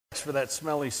context for that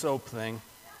smelly soap thing.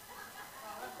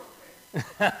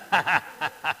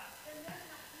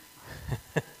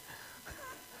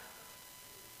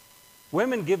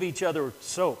 Women give each other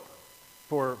soap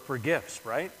for gifts,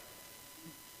 right?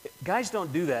 Guys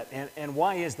don't do that. And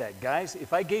why is that? Guys,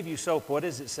 if I gave you soap, what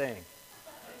is it saying?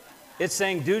 It's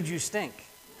saying, dude, you stink.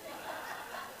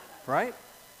 Right?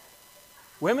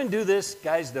 Women do this,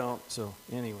 guys don't. So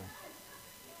anyway.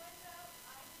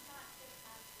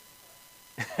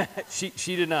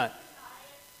 She did not.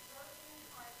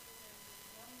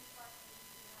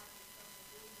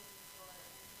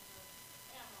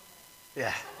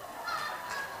 Yeah.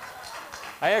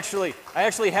 I actually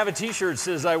have a T-shirt that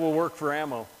says I will work for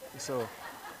ammo. So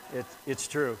it's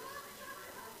true.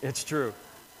 It's true.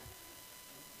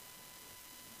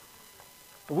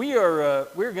 We're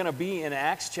going to be in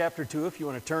Acts chapter 2, if you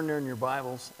want to turn there in your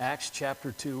Bibles. Acts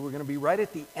chapter 2. We're going to be right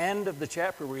at the end of the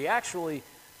chapter. We actually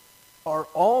are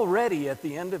already at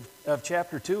the end of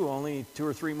chapter 2, only 2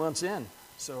 or 3 months in.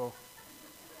 So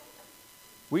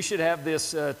we should have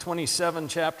this 27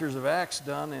 chapters of Acts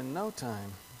done in no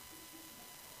time.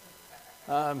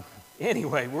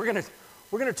 Anyway, we're going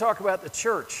to talk about the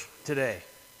church today.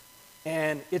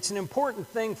 And it's an important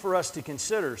thing for us to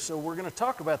consider. So we're going to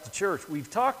talk about the church. We've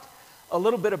talked a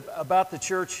little bit about the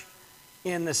church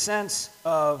in the sense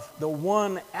of the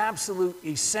one absolute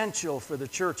essential for the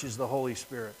church is the Holy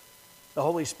Spirit. The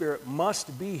Holy Spirit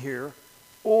must be here,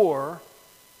 or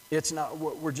it's not.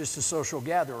 We're just a social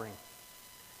gathering.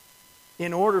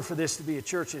 In order for this to be a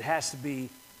church, it has to be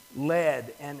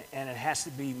led and it has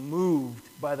to be moved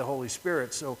by the Holy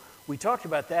Spirit. So we talked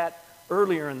about that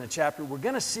earlier in the chapter. We're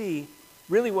going to see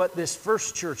really what this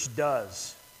first church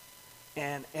does.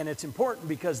 And it's important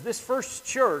because this first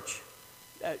church,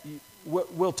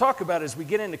 we'll talk about as we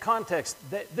get into context,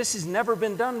 that this has never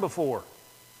been done before.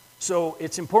 So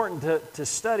it's important to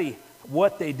study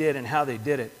what they did and how they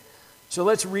did it. So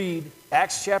let's read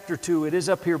Acts chapter 2. It is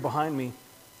up here behind me,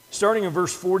 starting in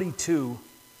verse 42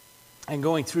 and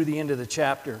going through the end of the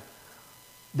chapter.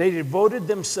 They devoted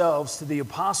themselves to the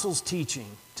apostles'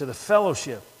 teaching, to the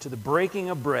fellowship, to the breaking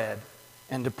of bread,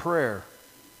 and to prayer.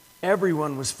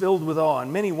 Everyone was filled with awe,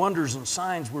 and many wonders and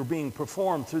signs were being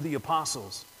performed through the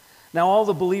apostles. Now all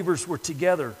the believers were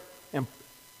together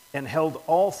and held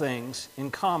all things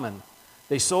in common.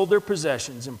 They sold their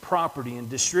possessions and property and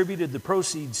distributed the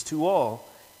proceeds to all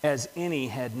as any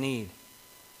had need.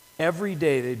 Every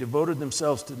day they devoted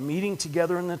themselves to meeting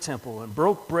together in the temple and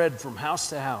broke bread from house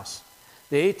to house.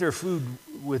 They ate their food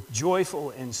with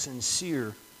joyful and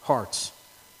sincere hearts,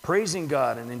 praising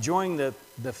God and enjoying the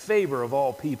favor of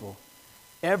all people.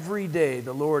 Every day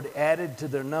the Lord added to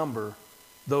their number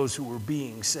those who were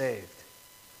being saved.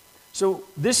 So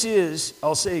this is,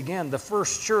 I'll say again, the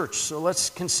first church. So let's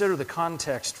consider the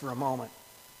context for a moment.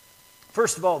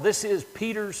 First of all, this is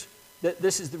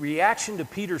the reaction to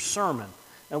Peter's sermon.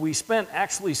 Now we spent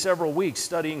actually several weeks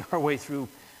studying our way through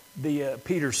the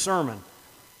Peter's sermon.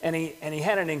 And he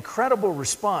had an incredible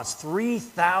response.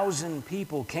 3,000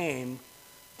 people came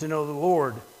to know the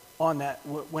Lord on that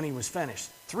when he was finished.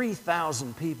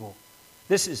 3,000 people.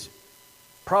 This is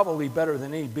probably better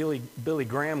than any Billy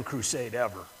Graham crusade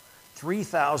ever.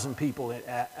 3,000 people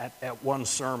at one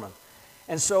sermon.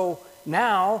 And so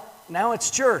now it's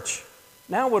church.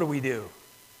 Now what do we do?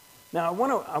 Now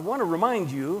I want to remind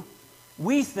you,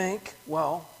 we think,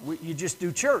 well, you just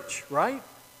do church, right?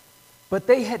 But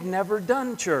they had never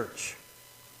done church.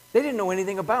 They didn't know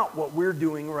anything about what we're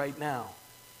doing right now.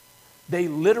 They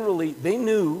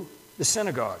knew the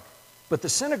synagogue. But the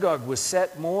synagogue was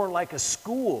set more like a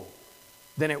school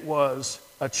than it was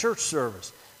a church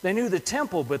service. They knew the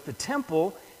temple, but the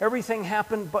temple, everything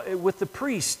happened with the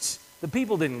priests. The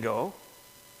people didn't go.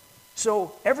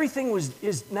 So everything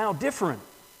is now different.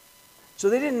 So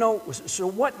they didn't know, so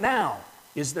what now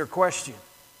is their question.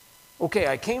 Okay,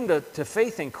 I came to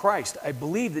faith in Christ. I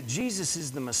believe that Jesus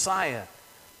is the Messiah,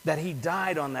 that he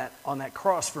died on that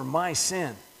cross for my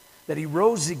sin, that he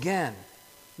rose again.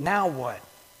 Now what?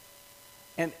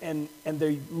 And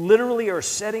they literally are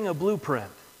setting a blueprint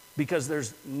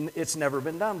because it's never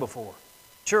been done before.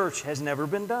 Church has never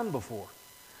been done before.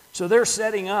 So they're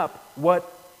setting up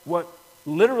what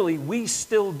literally we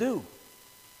still do.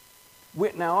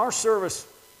 Now our service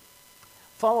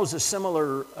follows a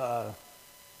similar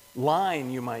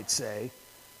line, you might say,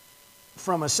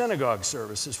 from a synagogue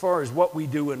service as far as what we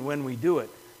do and when we do it.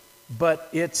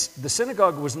 But the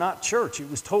synagogue was not church. It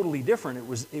was totally different.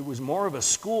 It was more of a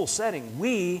school setting.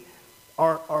 We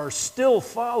are still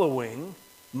following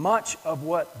much of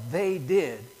what they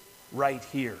did right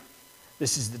here.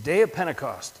 This is the day of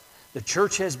Pentecost. The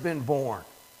church has been born.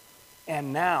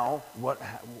 And now,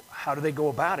 how do they go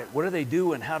about it? What do they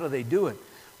do and how do they do it?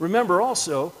 Remember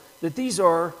also that these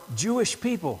are Jewish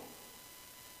people.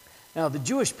 Now, the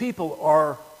Jewish people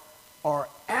are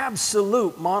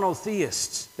absolute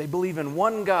monotheists. They believe in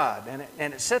one God,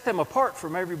 and it set them apart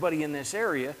from everybody in this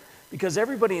area because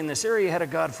everybody in this area had a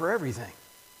God for everything.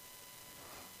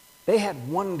 They had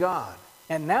one God,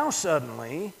 and now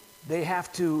suddenly they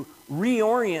have to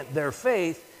reorient their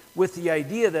faith with the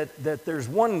idea that there's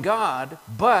one God,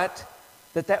 but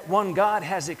that one God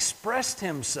has expressed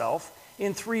himself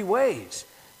in three ways.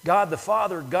 God the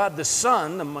Father, God the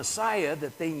Son, the Messiah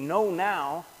that they know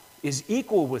now is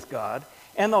equal with God,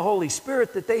 and the Holy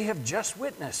Spirit that they have just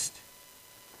witnessed.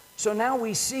 So now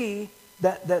we see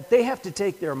that they have to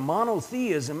take their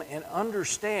monotheism and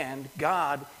understand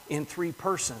God in three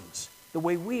persons, the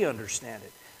way we understand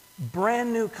it.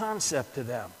 Brand new concept to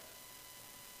them.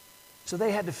 So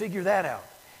they had to figure that out.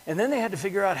 And then they had to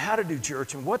figure out how to do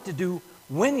church and what to do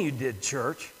when you did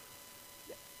church.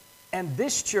 And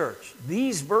this church,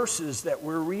 these verses that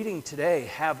we're reading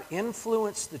today have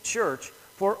influenced the church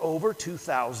for over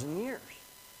 2,000 years.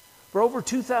 For over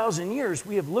 2,000 years,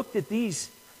 we have looked at this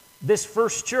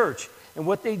first church and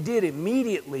what they did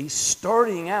immediately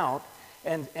starting out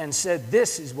and said,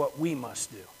 this is what we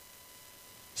must do.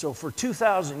 So for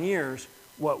 2,000 years,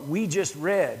 what we just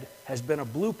read has been a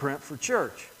blueprint for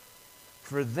church.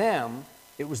 For them,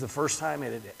 it was the first time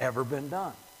it had ever been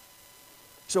done.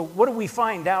 So what do we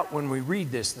find out when we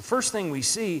read this? The first thing we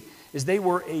see is they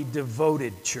were a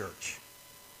devoted church.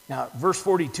 Now, verse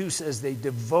 42 says they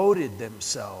devoted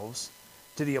themselves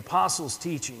to the apostles'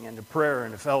 teaching and to prayer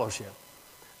and to fellowship.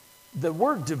 The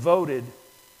word devoted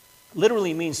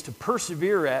literally means to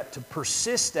persevere at, to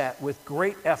persist at with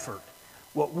great effort.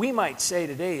 What we might say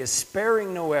today is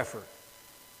sparing no effort.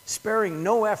 Sparing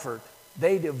no effort,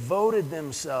 they devoted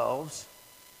themselves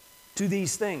to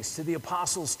these things, to the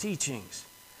apostles' teachings.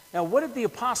 Now, what did the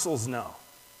apostles know?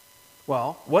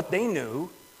 Well, what they knew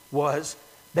was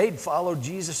they'd followed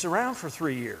Jesus around for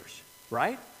 3 years,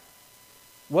 right?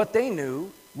 What they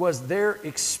knew was their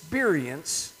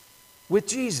experience with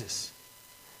Jesus.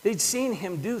 They'd seen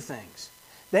him do things.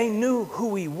 They knew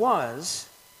who he was,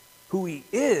 who he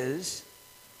is,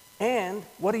 and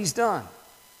what he's done.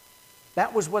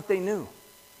 That was what they knew.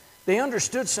 They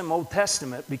understood some Old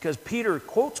Testament because Peter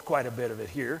quotes quite a bit of it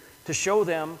here to show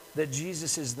them that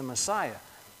Jesus is the Messiah.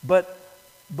 But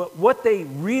what they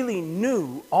really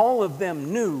knew, all of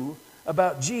them knew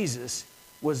about Jesus,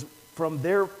 was from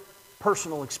their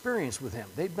personal experience with him.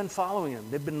 They'd been following him.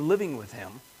 They'd been living with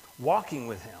him, walking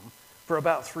with him for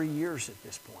about 3 years at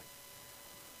this point.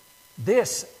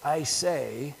 This, I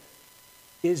say,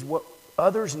 is what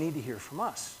others need to hear from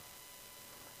us.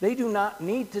 They do not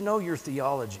need to know your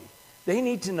theology. They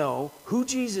need to know who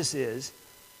Jesus is,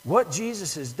 what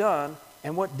Jesus has done,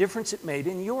 and what difference it made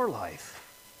in your life.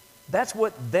 That's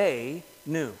what they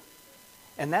knew.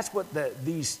 And that's what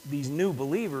these new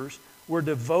believers were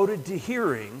devoted to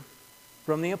hearing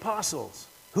from the apostles.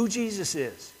 Who Jesus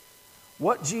is,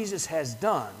 what Jesus has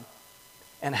done,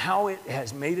 and how it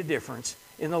has made a difference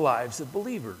in the lives of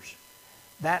believers.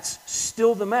 That's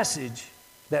still the message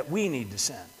that we need to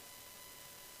send.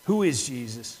 Who is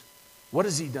Jesus? What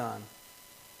has he done?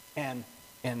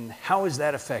 And how has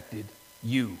that affected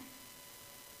you?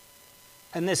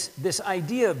 And this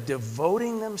idea of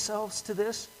devoting themselves to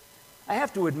this, I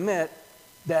have to admit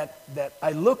that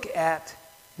I look at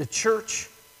the church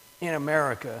in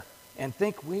America and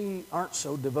think we aren't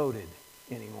so devoted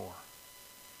anymore.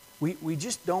 We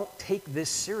just don't take this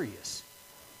serious.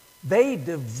 They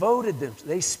devoted them.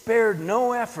 They spared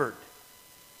no effort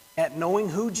at knowing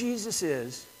who Jesus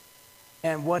is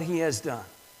and what he has done.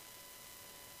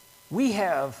 We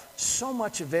have so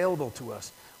much available to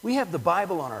us. We have the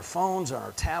Bible on our phones, on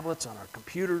our tablets, on our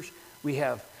computers. We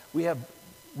have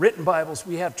written Bibles.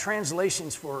 We have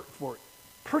translations for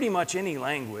pretty much any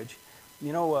language.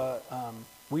 You know,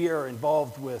 we are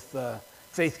involved with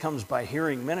Faith Comes by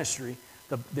Hearing ministry,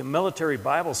 the military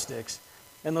Bible sticks.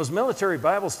 And those military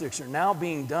Bible sticks are now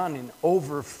being done in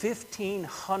over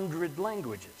 1,500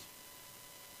 languages.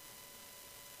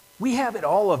 We have it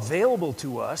all available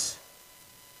to us.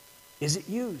 Is it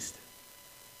used?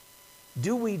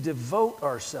 Do we devote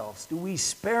ourselves? Do we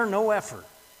spare no effort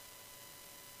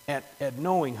at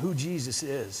knowing who Jesus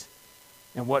is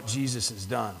and what Jesus has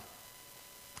done?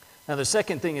 Now, the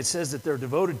second thing it says that they're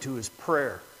devoted to is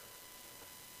prayer.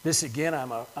 This, again,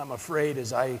 I'm afraid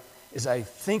as I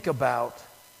think about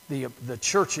the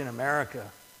church in America,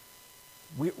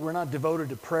 we're not devoted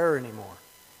to prayer anymore.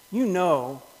 You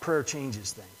know prayer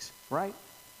changes things, right?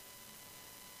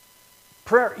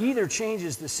 Prayer either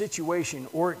changes the situation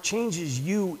or it changes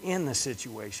you in the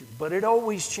situation, but it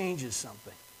always changes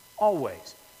something.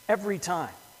 Always. Every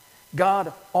time.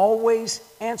 God always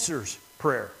answers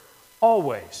prayer.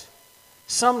 Always.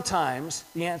 Sometimes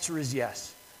the answer is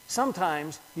yes.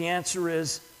 Sometimes the answer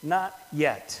is not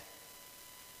yet.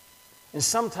 And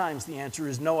sometimes the answer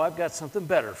is no, I've got something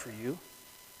better for you.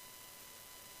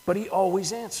 But he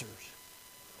always answers.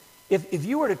 If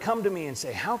you were to come to me and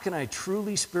say, how can I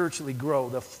truly spiritually grow?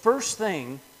 The first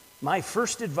thing, my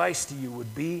first advice to you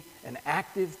would be an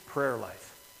active prayer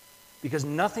life. Because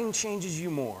nothing changes you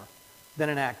more than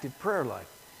an active prayer life.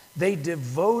 They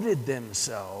devoted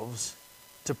themselves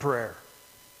to prayer.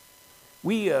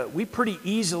 We pretty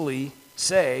easily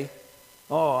say,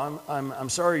 oh, I'm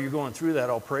sorry you're going through that,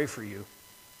 I'll pray for you.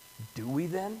 Do we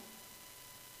then?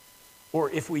 Or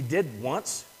if we did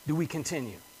once, do we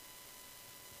continue?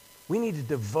 We need to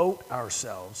devote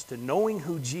ourselves to knowing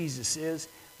who Jesus is,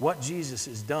 what Jesus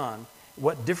has done,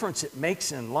 what difference it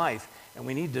makes in life, and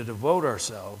we need to devote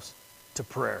ourselves to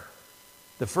prayer.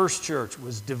 The first church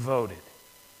was devoted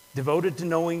to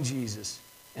knowing Jesus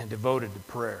and devoted to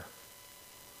prayer.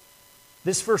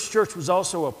 This first church was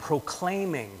also a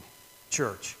proclaiming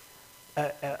church,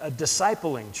 a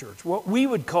discipling church, what we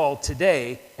would call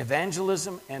today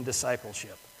evangelism and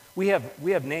discipleship. We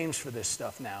have names for this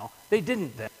stuff now. They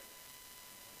didn't then.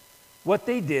 What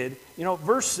they did,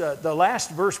 the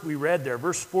last verse we read there,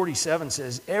 verse 47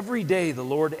 says, every day the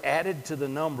Lord added to the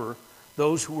number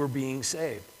those who were being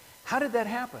saved. How did that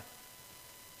happen?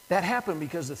 That happened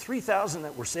because the 3,000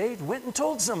 that were saved went and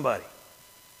told somebody.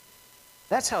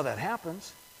 That's how that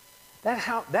happens.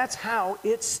 That's how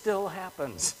it still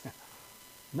happens.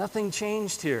 Nothing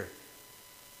changed here.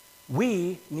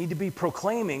 We need to be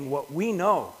proclaiming what we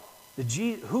know,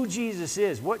 who Jesus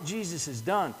is, what Jesus has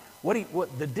done, what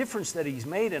the difference that he's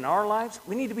made in our lives.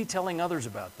 We need to be telling others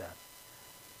about that.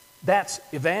 That's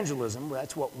evangelism.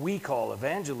 That's what we call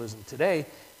evangelism today.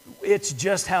 It's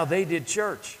just how they did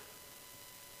church.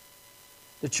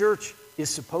 The church is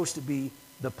supposed to be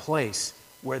the place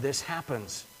where this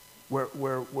happens, where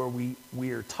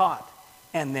we are taught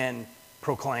and then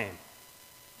proclaim.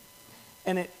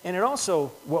 And it also,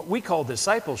 what we call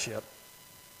discipleship,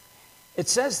 it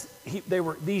says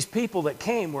these people that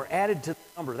came were added to the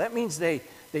number. That means they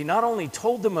not only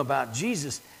told them about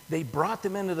Jesus, they brought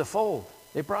them into the fold.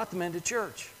 They brought them into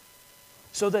church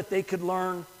so that they could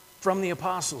learn from the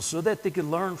apostles, so that they could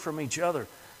learn from each other,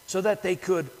 so that they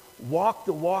could walk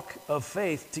the walk of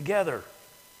faith together.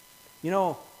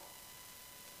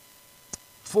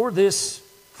 For this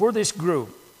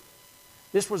group,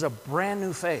 this was a brand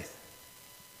new faith.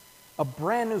 A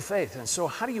brand new faith. And so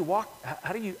how do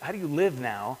you live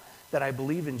now that I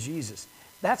believe in Jesus?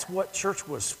 That's what church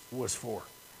was for.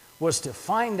 Was to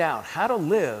find out how to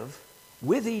live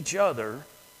with each other,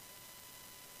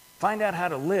 find out how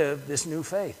to live this new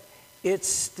faith. It's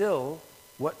still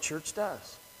what church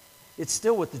does. It's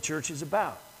still what the church is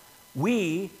about.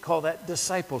 We call that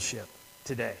discipleship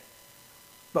today.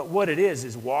 But what it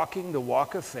is walking the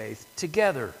walk of faith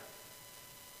together.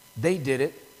 They did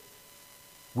it.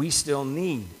 We still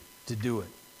need to do it.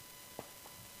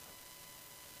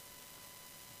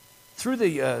 Through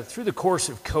the course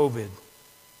of COVID,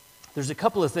 there's a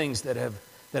couple of things that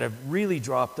have really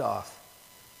dropped off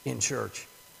in church.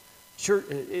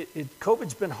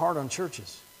 COVID's been hard on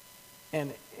churches,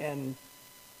 and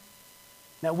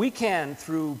now we can,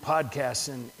 through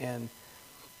podcasts and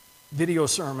video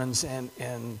sermons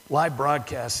and live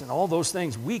broadcasts and all those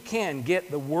things, we can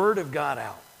get the Word of God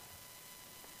out.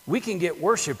 We can get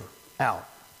worship out.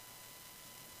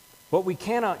 What we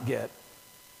cannot get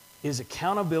is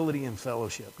accountability and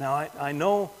fellowship. Now, I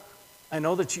know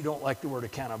that you don't like the word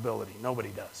accountability. Nobody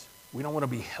does. We don't want to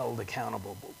be held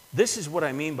accountable. This is what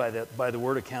I mean by the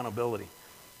word accountability.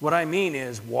 What I mean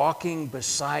is walking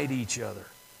beside each other.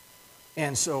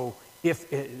 And so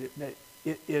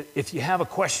if you have a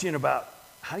question about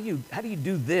how do you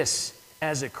do this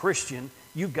as a Christian,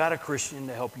 you've got a Christian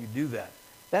to help you do that.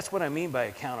 That's what I mean by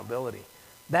accountability.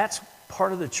 That's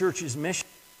part of the church's mission.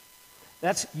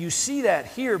 You see that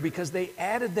here because they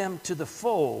added them to the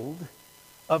fold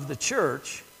of the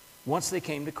church once they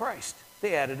came to Christ.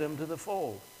 They added them to the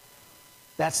fold.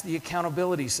 That's the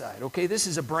accountability side. Okay, this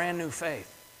is a brand new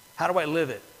faith. How do I live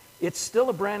it? It's still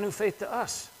a brand new faith to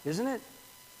us, isn't it?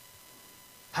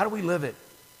 How do we live it?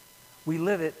 We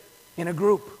live it in a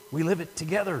group. We live it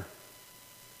together.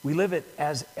 We live it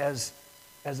as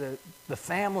the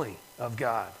family of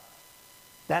God.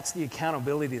 That's the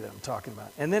accountability that I'm talking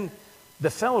about. And then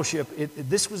the fellowship,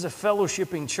 this was a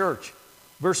fellowshipping church.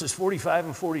 Verses 45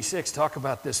 and 46 talk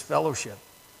about this fellowship.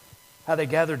 how they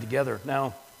gathered together.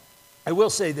 Now, I will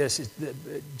say this,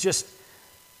 just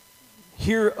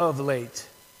here of late,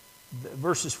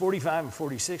 verses 45 and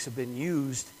 46 have been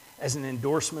used as an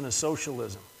endorsement of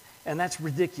socialism, and that's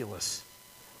ridiculous.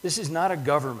 This is not a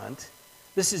government.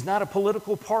 This is not a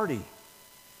political party.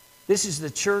 This is the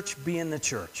church being the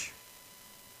church.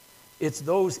 It's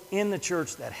those in the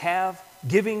church that have,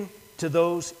 giving to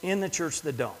those in the church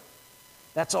that don't.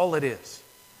 That's all it is.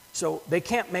 So they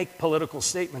can't make political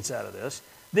statements out of this.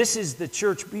 This is the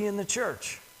church being the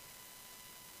church.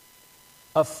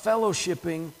 A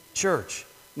fellowshipping church.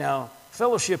 Now,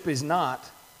 fellowship is not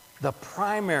the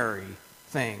primary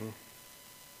thing,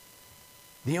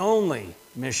 the only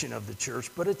mission of the church,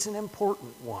 but it's an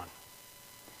important one.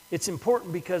 It's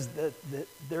important because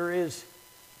there's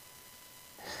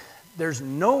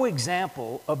no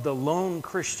example of the lone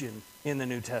Christian in the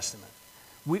New Testament.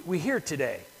 We hear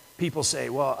today people say,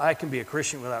 well, I can be a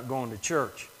Christian without going to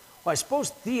church. Well, I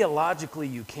suppose theologically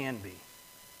you can be.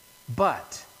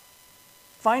 But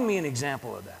find me an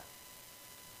example of that.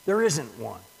 There isn't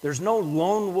one. There's no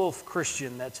lone wolf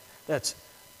Christian that's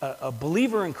a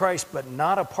believer in Christ but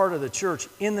not a part of the church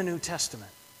in the New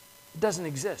Testament. It doesn't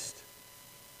exist.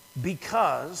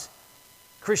 Because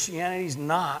Christianity is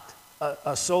not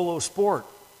a solo sport.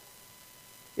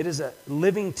 It is a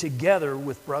living together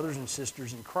with brothers and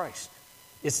sisters in Christ.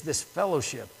 It's this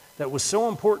fellowship that was so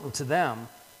important to them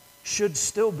should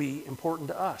still be important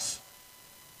to us.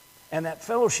 And that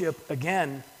fellowship,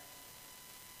 again,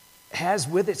 has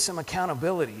with it some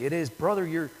accountability. It is, brother,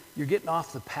 you're getting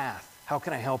off the path. How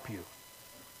can I help you?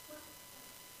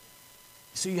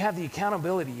 So you have the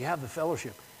accountability, you have the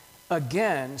fellowship.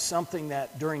 Again, something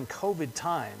that during COVID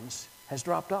times has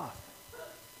dropped off.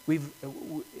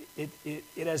 It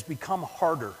has become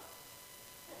harder.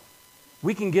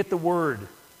 We can get the word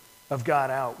of God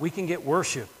out. We can get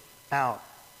worship out.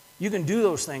 You can do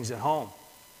those things at home.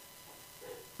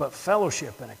 But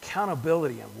fellowship and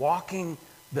accountability and walking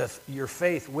your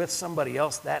faith with somebody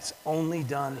else, that's only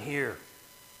done here.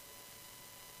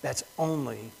 That's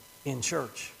only in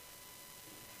church.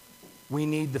 We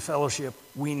need the fellowship.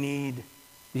 We need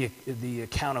the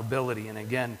accountability. And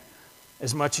again,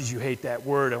 as much as you hate that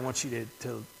word, I want you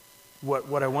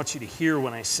what I want you to hear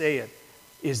when I say it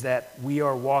is that we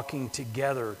are walking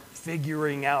together,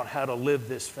 figuring out how to live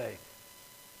this faith.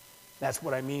 That's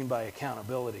what I mean by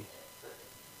accountability.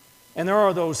 And there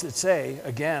are those that say,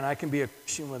 again, I can be a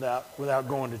Christian without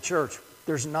going to church.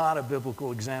 There's not a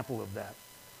biblical example of that.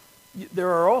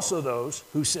 There are also those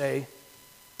who say,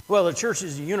 well, the church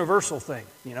is a universal thing,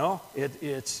 you know.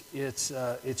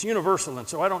 It's universal, and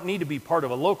so I don't need to be part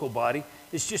of a local body.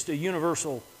 It's just a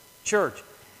universal church.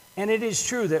 And it is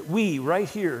true that we, right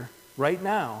here, right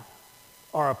now,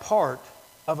 are a part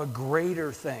of a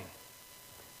greater thing.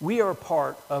 We are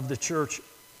part of the church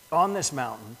on this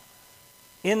mountain,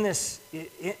 in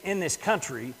this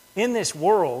country, in this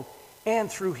world,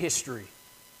 and through history.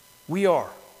 We are.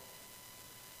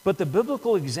 But the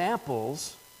biblical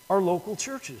examples are local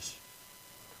churches.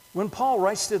 When Paul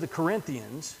writes to the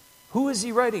Corinthians, who is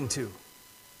he writing to?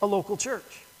 A local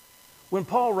church. When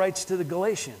Paul writes to the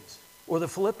Galatians or the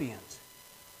Philippians,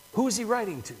 who is he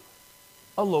writing to?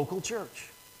 A local church.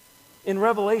 In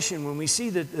Revelation, when we see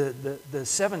the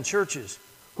 7 churches,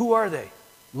 who are they?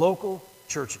 Local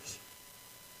churches.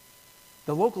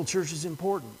 The local church is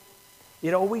important.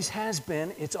 It always has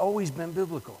been. It's always been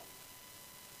biblical.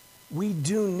 We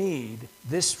do need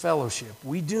this fellowship.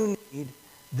 We do need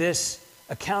this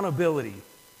accountability.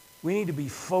 We need to be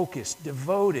focused,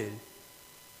 devoted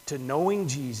to knowing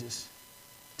Jesus,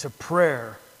 to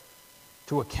prayer,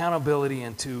 to accountability,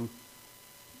 and to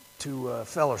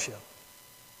fellowship.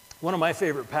 One of my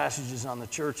favorite passages on the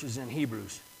church is in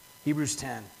Hebrews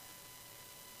 10.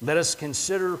 Let us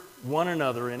consider one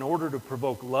another in order to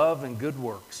provoke love and good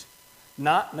works,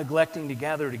 not neglecting to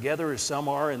gather together as some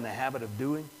are in the habit of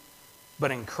doing,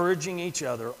 but encouraging each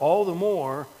other all the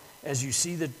more as you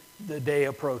see the day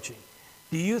approaching.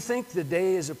 Do you think the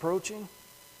day is approaching?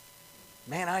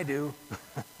 Man, I do.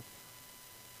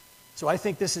 So I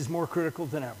think this is more critical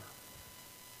than ever.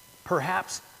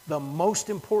 Perhaps the most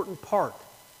important part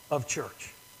of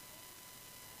church.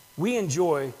 We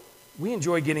enjoy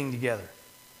getting together.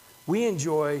 We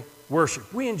enjoy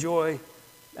worship. We enjoy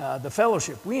the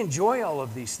fellowship. We enjoy all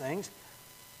of these things.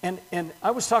 And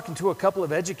I was talking to a couple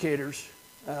of educators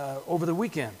over the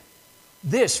weekend.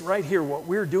 This right here, what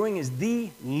we're doing, is the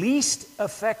least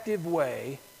effective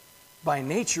way, by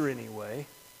nature anyway,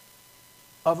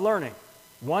 of learning.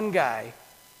 One guy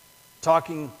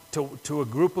talking to a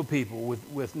group of people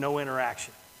with no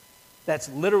interaction. That's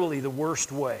literally the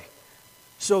worst way.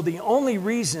 So the only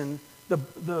reason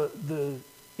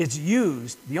it's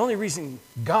used, the only reason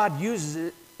God uses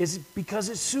it is because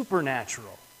it's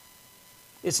supernatural.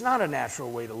 It's not a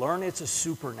natural way to learn, it's a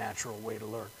supernatural way to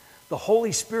learn. The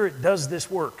Holy Spirit does this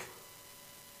work.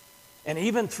 And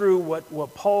even through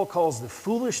what Paul calls the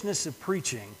foolishness of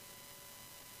preaching,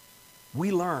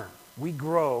 we learn, we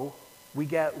grow,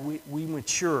 we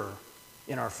mature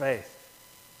in our faith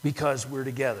because we're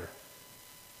together.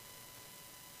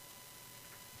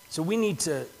 So we need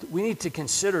to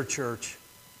consider church,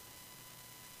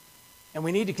 and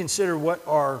we need to consider what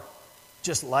are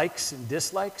just likes and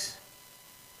dislikes,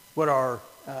 what are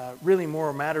really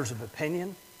more matters of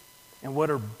opinion, and what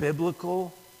are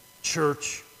biblical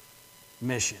church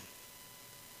mission.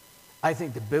 I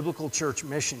think the biblical church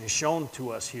mission is shown to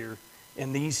us here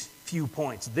in these few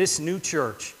points. This new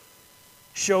church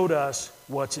showed us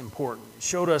what's important. It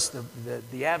showed us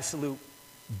the absolute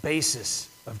basis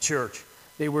of church.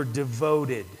 They were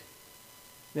devoted.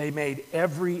 They made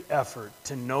every effort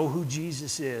to know who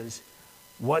Jesus is,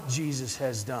 what Jesus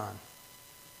has done.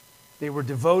 They were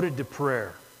devoted to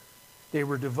prayer. They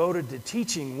were devoted to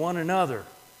teaching one another.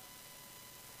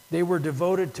 They were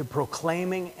devoted to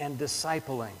proclaiming and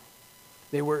discipling.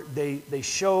 They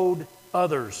showed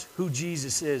others who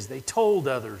Jesus is. They told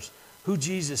others who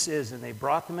Jesus is, and they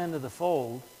brought them into the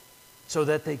fold so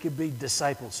that they could be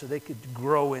disciples, so they could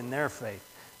grow in their faith,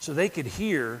 so they could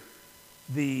hear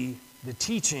the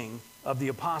teaching of the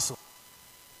apostle.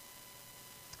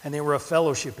 And they were a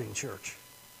fellowshipping church.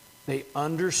 They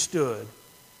understood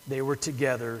they were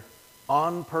together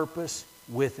on purpose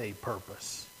with a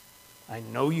purpose. I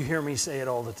know you hear me say it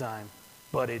all the time,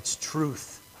 but it's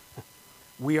truth.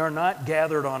 We are not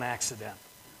gathered on accident.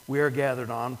 We are gathered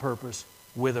on purpose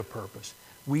with a purpose.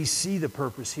 We see the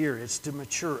purpose here. It's to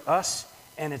mature us,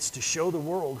 and it's to show the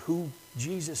world who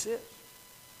Jesus is.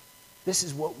 This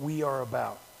is what we are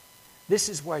about. This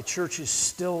is why church is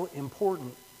still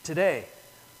important today.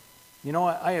 You know,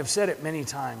 I have said it many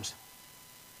times,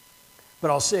 but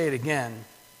I'll say it again.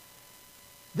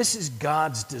 This is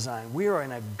God's design. We are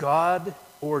in a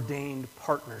God-ordained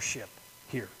partnership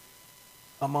here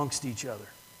amongst each other.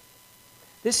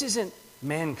 This isn't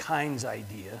mankind's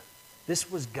idea.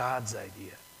 This was God's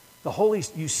idea.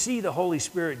 You see the Holy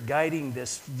Spirit guiding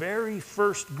this very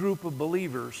first group of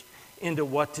believers into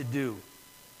what to do,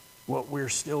 what we're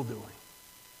still doing.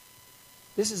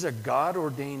 This is a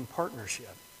God-ordained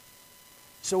partnership.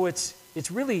 So it's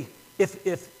really,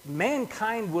 if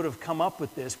mankind would have come up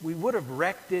with this, we would have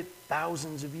wrecked it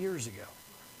thousands of years ago.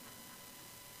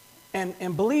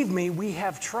 And believe me, we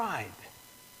have tried.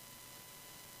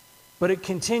 But it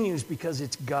continues because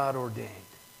it's God ordained.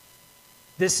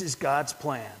 This is God's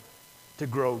plan to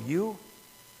grow you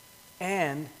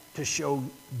and to show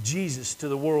Jesus to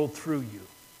the world through you.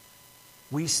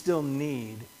 We still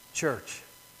need church.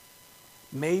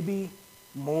 Maybe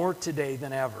more today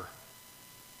than ever.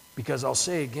 Because I'll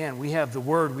say again, we have the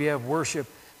word, we have worship.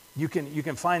 You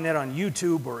can find that on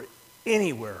YouTube or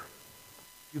anywhere.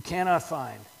 You cannot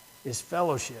find is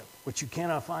fellowship. What you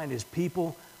cannot find is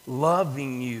people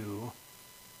loving you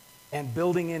and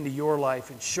building into your life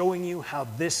and showing you how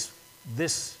this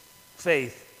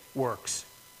faith works.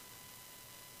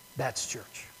 That's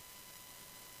church.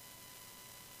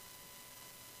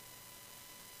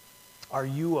 Are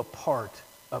you a part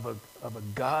of a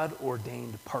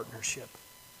God-ordained partnership?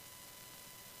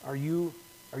 Do you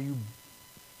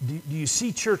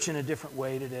see church in a different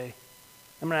way today?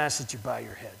 I'm going to ask that you bow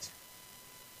your heads.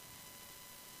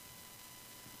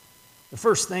 The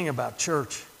first thing about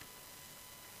church,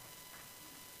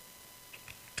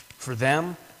 for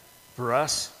them, for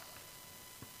us,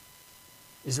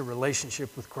 is a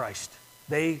relationship with Christ.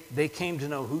 They came to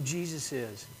know who Jesus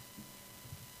is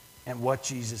and what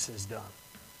Jesus has done.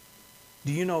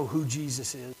 Do you know who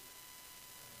Jesus is?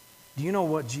 Do you know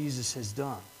what Jesus has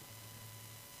done?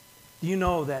 Do you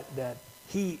know that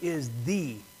He is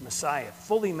the Messiah,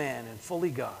 fully man and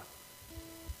fully God?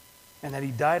 And that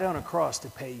He died on a cross to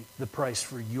pay the price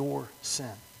for your sin.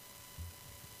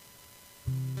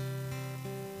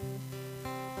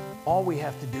 All we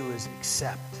have to do is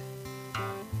accept,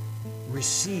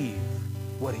 receive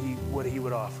what he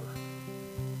would offer.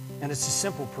 And it's a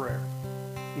simple prayer.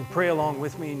 You can pray along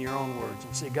with me in your own words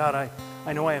and say, God,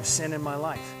 I know I have sin in my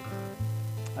life.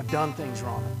 I've done things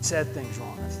wrong. I've said things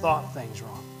wrong. I've thought things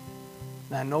wrong.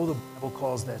 And I know the Bible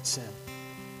calls that sin.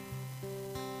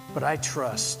 But I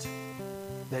trust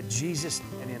that Jesus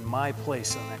died in my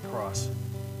place on that cross.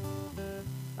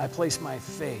 I place my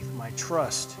faith, my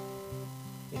trust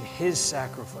in His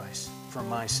sacrifice for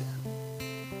my sin.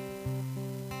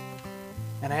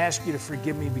 And I ask you to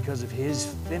forgive me because of His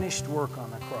finished work on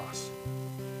the cross.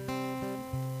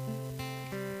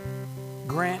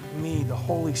 grant me the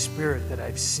Holy Spirit that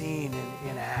I've seen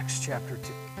in Acts chapter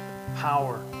 2.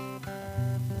 Power,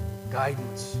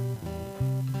 guidance,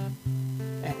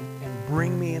 and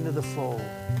bring me into the fold.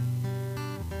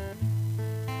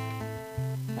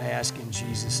 I ask in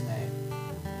Jesus' name.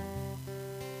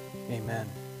 Amen.